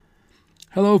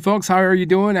Hello, folks. How are you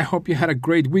doing? I hope you had a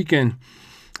great weekend.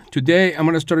 Today, I'm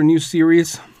going to start a new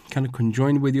series, kind of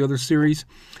conjoined with the other series.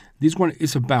 This one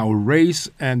is about race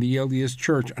and the LDS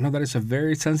Church. I know that it's a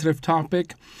very sensitive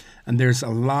topic, and there's a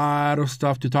lot of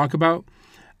stuff to talk about.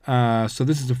 So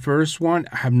this is the first one.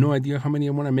 I have no idea how many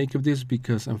I want to make of this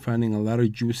because I'm finding a lot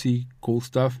of juicy, cool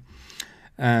stuff.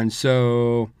 And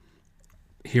so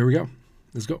here we go.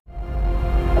 Let's go.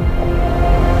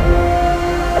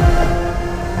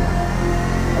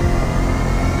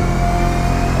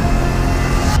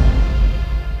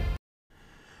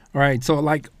 All right, so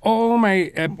like all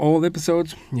my old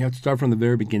episodes, you have to start from the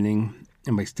very beginning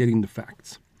and by stating the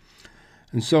facts.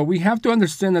 And so we have to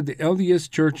understand that the LDS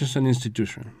Church is an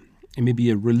institution. It may be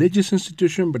a religious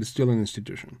institution, but it's still an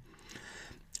institution.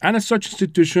 And as such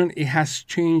institution, it has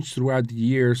changed throughout the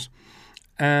years,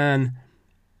 and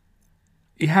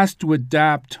it has to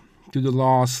adapt to the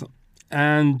laws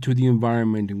and to the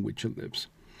environment in which it lives.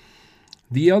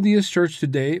 The LDS Church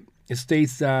today, it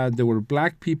states that there were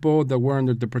black people that were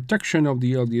under the protection of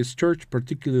the LDS Church,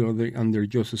 particularly under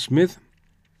Joseph Smith.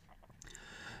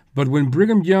 But when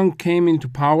Brigham Young came into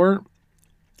power,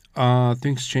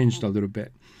 things changed a little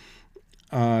bit.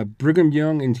 Brigham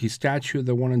Young, in his statue,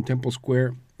 the one in Temple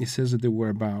Square, it says that there were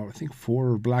about, I think,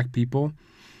 4 black people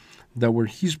that were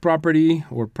his property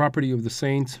or property of the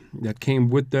saints that came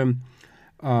with them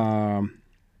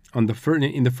in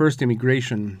the first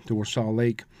immigration towards Salt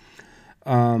Lake.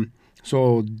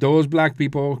 So those black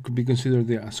people could be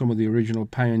considered some of the original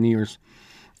pioneers.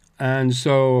 And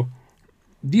so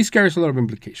this carries a lot of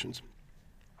implications.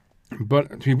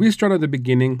 But if we start at the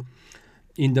beginning,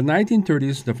 in the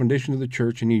 1930s, the foundation of the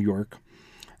church in New York,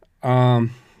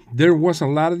 there was a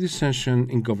lot of dissension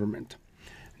in government.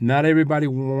 Not everybody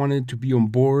wanted to be on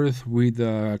board with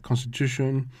the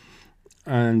Constitution.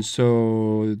 And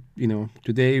so,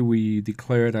 today we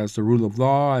declare it as the rule of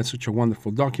law. It's such a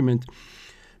wonderful document.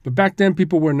 But back then,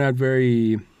 people were not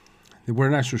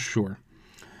so sure.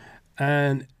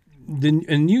 And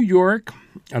in New York,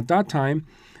 at that time,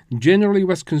 generally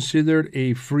was considered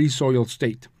a free soil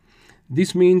state.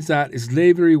 This means that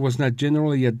slavery was not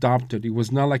generally adopted. It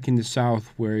was not like in the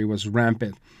South where it was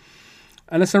rampant.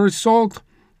 And as a result,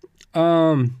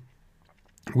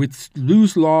 with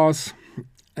loose laws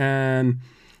and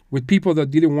with people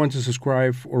that didn't want to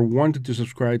subscribe or wanted to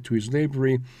subscribe to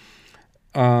slavery,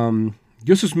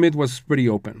 Joseph Smith was pretty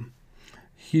open.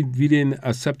 He didn't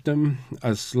accept them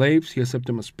as slaves. He accepted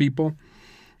them as people.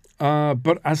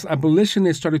 But as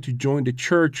abolitionists started to join the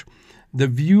church, the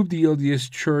view of the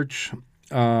LDS Church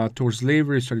towards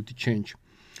slavery started to change,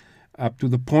 up to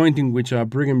the point in which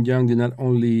Brigham Young did not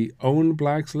only own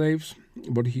black slaves,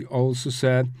 but he also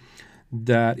said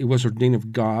that it was ordained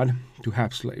of God to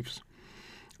have slaves.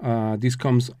 This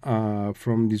comes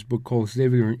from this book called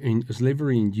Slavery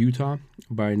in Utah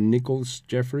by Nicholas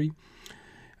Jeffrey.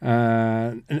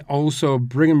 And also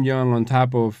Brigham Young, on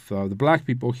top of the black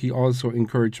people, he also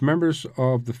encouraged members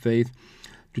of the faith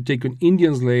to take on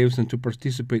Indian slaves and to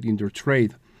participate in their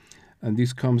trade. And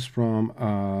this comes from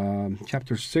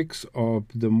chapter 6 of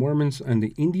The Mormons and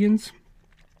the Indians,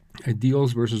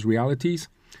 Ideals versus Realities,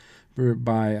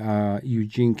 by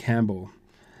Eugene Campbell.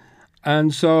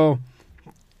 And so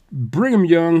Brigham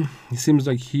Young, it seems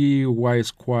like he was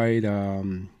quite a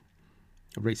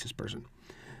racist person.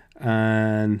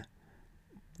 And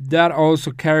that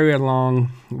also carried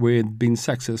along with being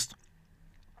sexist.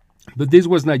 But this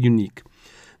was not unique.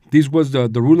 This was the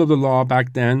rule of the law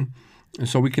back then. And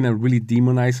so we cannot really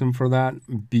demonize him for that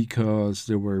because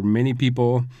there were many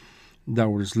people that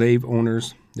were slave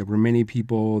owners. There were many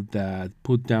people that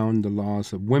put down the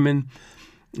laws of women.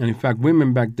 And in fact,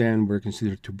 women back then were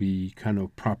considered to be kind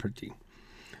of property.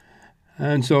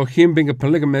 And so him being a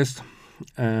polygamist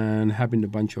and having a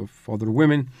bunch of other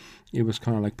women, it was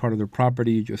kind of like part of their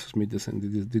property. Joseph Smith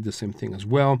did the same thing as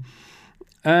well.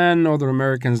 And other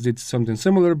Americans did something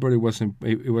similar, but it wasn't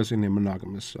a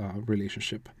monogamous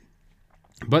relationship.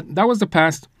 But that was the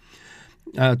past.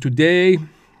 Today,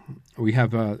 we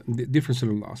have a different set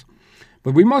of laws.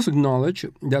 But we must acknowledge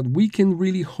that we can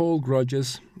really hold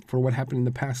grudges for what happened in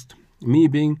the past. Me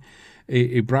being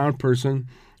a brown person,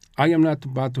 I am not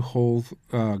about to hold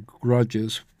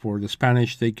grudges for the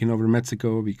Spanish taking over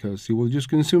Mexico because it will just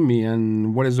consume me,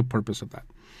 and what is the purpose of that?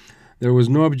 There was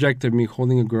no objective me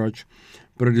holding a grudge,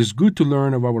 but it is good to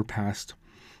learn of our past,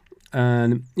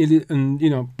 but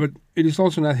it is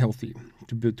also not healthy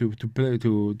to be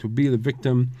the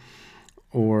victim,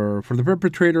 or for the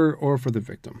perpetrator, or for the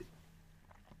victim.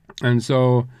 And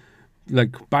so,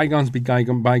 like, bygones be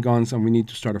bygones, and we need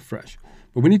to start afresh.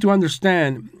 But we need to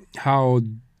understand how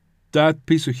that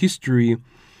piece of history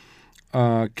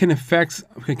can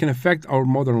affect our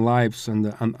modern lives and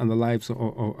the lives of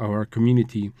our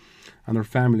community and our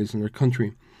families and our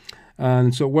country.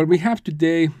 And so what we have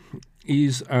today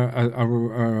is in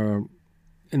our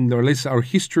list, our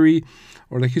history,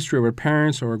 or the history of our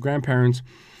parents or our grandparents,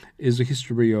 is the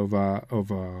history of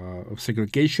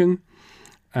segregation,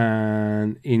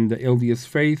 and in the LDS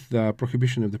faith, the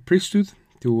prohibition of the priesthood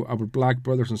to our black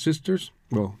brothers and sisters.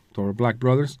 Well, to our black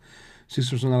brothers,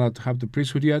 sisters are not allowed to have the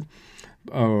priesthood yet,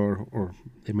 or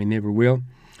they may never will.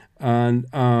 And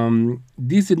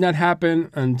this did not happen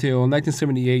until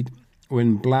 1978,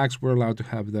 when blacks were allowed to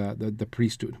have the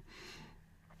priesthood.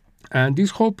 And this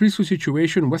whole priesthood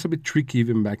situation was a bit tricky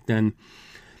even back then,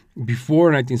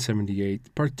 before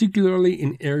 1978, particularly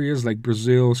in areas like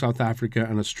Brazil, South Africa,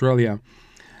 and Australia,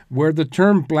 where the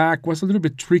term black was a little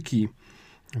bit tricky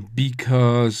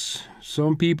because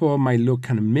some people might look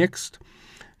kind of mixed,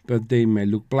 but they may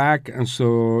look black. And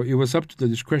so it was up to the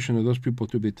discretion of those people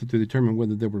to determine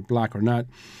whether they were black or not,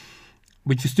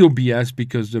 which is still BS,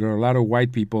 because there are a lot of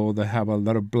white people that have a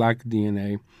lot of black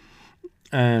DNA.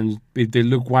 And if they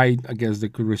look white, I guess they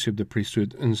could receive the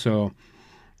priesthood. And so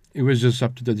it was just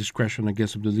up to the discretion, I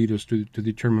guess, of the leaders to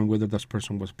determine whether this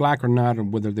person was black or not,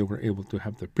 and whether they were able to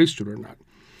have the priesthood or not.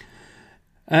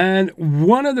 And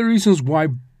one of the reasons why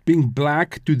being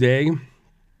black today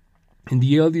in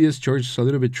the LDS Church is a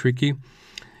little bit tricky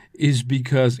is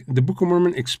because the Book of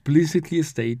Mormon explicitly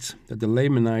states that the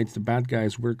Lamanites, the bad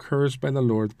guys, were cursed by the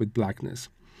Lord with blackness.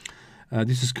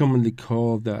 This is commonly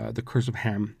called the curse of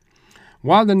Ham.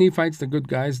 While the Nephites, the good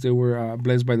guys, they were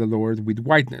blessed by the Lord with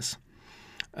whiteness.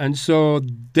 And so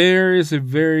there is a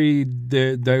very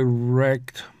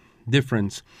direct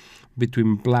difference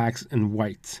between blacks and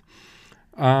whites.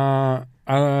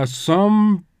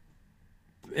 Some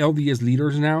LDS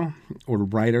leaders now, or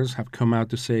writers, have come out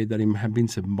to say that it might have been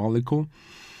symbolical,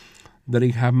 that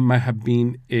it might have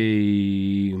been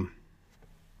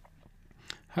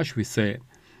how should we say it?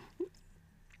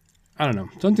 I don't know,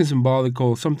 something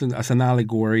symbolical, something as an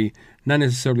allegory, not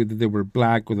necessarily that they were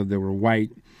black or that they were white.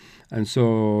 And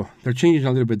so they're changing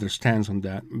a little bit their stance on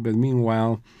that. But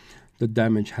meanwhile, the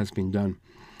damage has been done.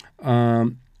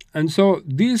 And so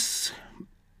this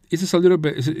is just a little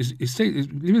bit,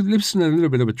 it lives in a little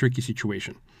bit of a tricky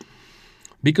situation.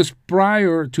 Because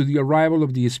prior to the arrival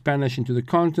of the Spanish into the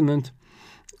continent,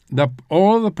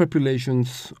 all the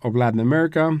populations of Latin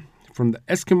America, from the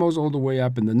Eskimos all the way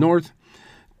up in the north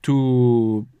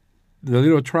to the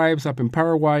little tribes up in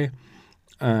Paraguay,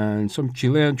 and some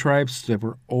Chilean tribes, that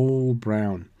were all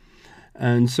brown.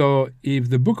 And so if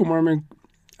the Book of Mormon,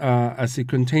 as it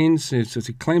claims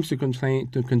to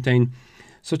contain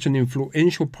such an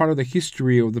influential part of the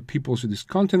history of the peoples of this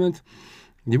continent,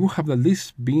 there will have at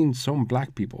least been some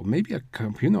black people, maybe a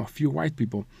few white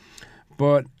people,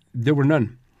 but there were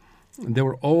none. They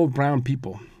were all brown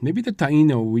people. Maybe the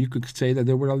Taino, you could say that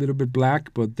they were a little bit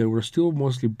black, but they were still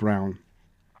mostly brown.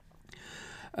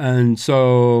 And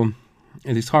so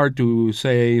it is hard to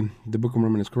say the Book of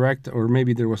Mormon is correct, or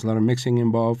maybe there was a lot of mixing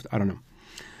involved. I don't know.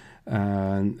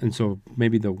 And so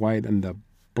maybe the white and the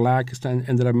black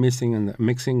ended up mixing,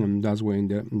 and that's why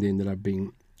they ended up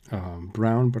being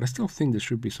brown. But I still think there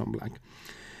should be some black.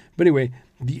 But anyway,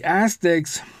 the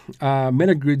Aztecs made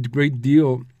a great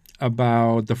deal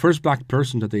about the first black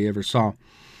person that they ever saw,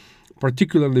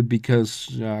 particularly because,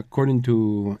 according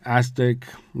to Aztec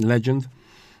legend,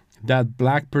 that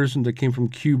black person that came from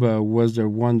Cuba was the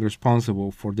one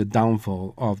responsible for the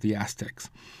downfall of the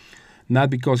Aztecs. Not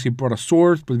because he brought a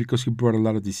sword, but because he brought a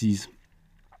lot of disease.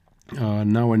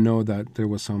 Now I know that there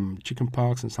was some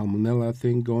chickenpox and salmonella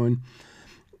thing going,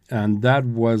 and that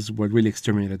was what really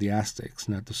exterminated the Aztecs,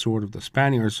 not the sword of the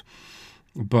Spaniards,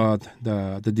 but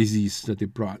the disease that they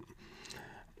brought.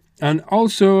 And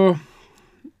also,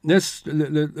 the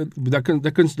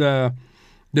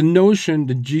notion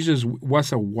that Jesus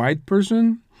was a white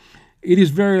person, it is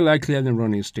very likely an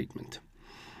erroneous statement.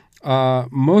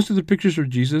 Most of the pictures of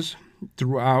Jesus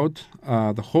throughout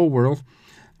the whole world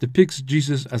depicts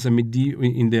Jesus as in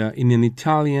an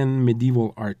Italian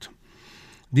medieval art.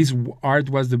 This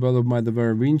art was developed by the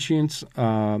Merovingians,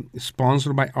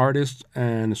 sponsored by artists,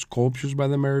 and sculptures by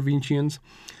the Merovingians.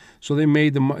 So they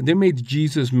made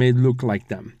Jesus look like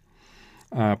them,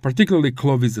 particularly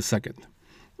Clovis II.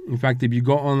 In fact, if you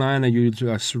go online and you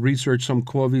research some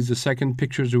Clovis II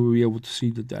pictures, you will be able to see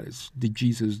that is the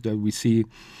Jesus that we see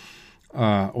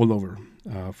all over,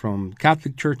 from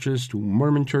Catholic churches to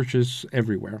Mormon churches,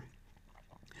 everywhere.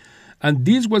 And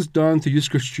this was done to use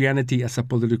Christianity as a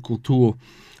political tool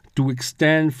to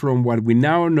extend from what we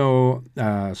now know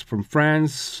from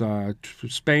France to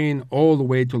Spain, all the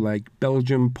way to like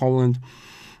Belgium, Poland,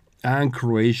 and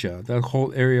Croatia. That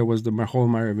whole area was the whole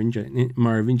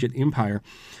Merovingian Empire,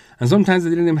 and sometimes they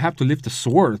didn't even have to lift a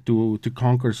sword to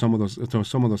conquer some of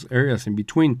those areas in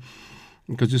between,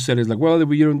 because you said it's like, well, if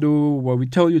you don't do what we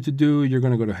tell you to do, you're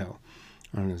gonna go to hell.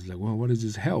 And it's like, well, what is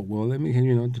this hell? Well, let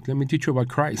me teach you about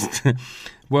Christ.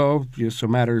 Well, it just so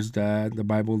matters that the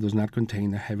Bible does not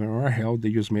contain a heaven or a hell. They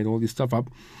just made all this stuff up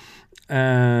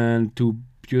and to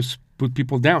just put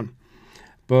people down.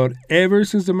 But ever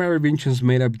since the Merovingians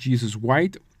made up Jesus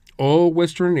white, all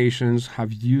Western nations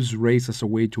have used race as a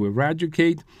way to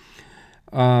eradicate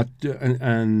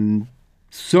and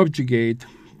subjugate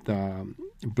the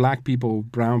black people,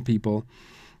 brown people.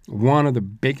 One of the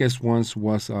biggest ones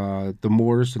was the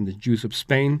Moors and the Jews of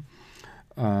Spain.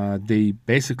 They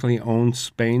basically owned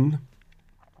Spain.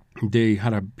 They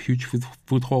had a huge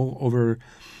foothold over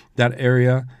that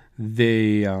area.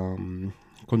 They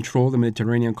controlled the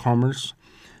Mediterranean commerce.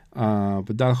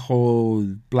 But that whole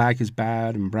black is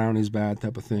bad and brown is bad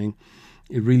type of thing,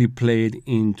 it really played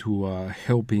into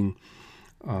helping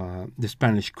the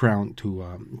Spanish crown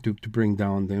to bring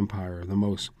down the empire the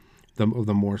most of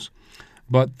the Moors.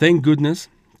 But thank goodness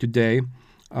today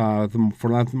for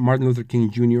Martin Luther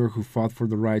King Jr., who fought for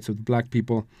the rights of the black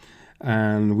people,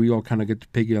 and we all kind of get to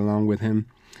piggy along with him,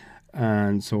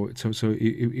 and so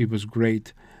it was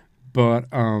great. But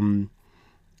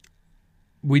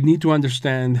we need to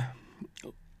understand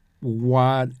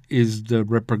what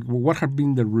have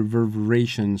been the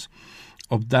reverberations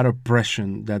of that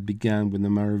oppression that began with the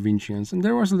Merovingians, and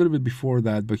there was a little bit before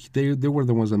that, but they were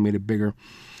the ones that made it bigger,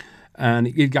 and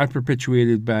it got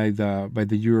perpetuated by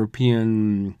the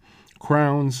European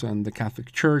crowns and the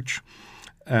Catholic Church,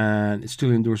 and it still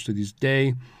endures to this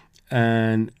day.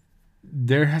 And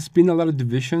there has been a lot of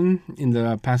division in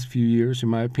the past few years, in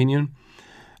my opinion,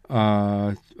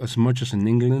 as much as in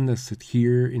England as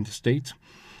here in the States.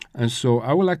 And so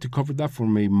I would like to cover that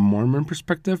from a Mormon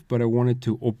perspective, but I wanted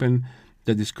to open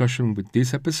the discussion with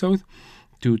this episode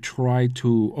to try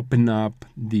to open up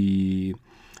the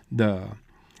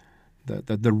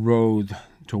road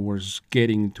towards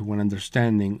getting to an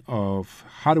understanding of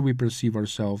how do we perceive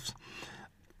ourselves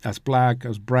as black,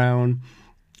 as brown,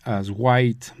 as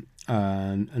white,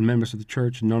 and members of the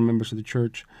church, non-members of the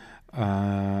church,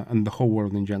 and the whole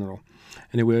world in general.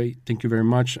 Anyway, thank you very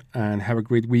much, and have a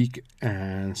great week,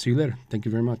 and see you later. Thank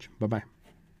you very much. Bye-bye.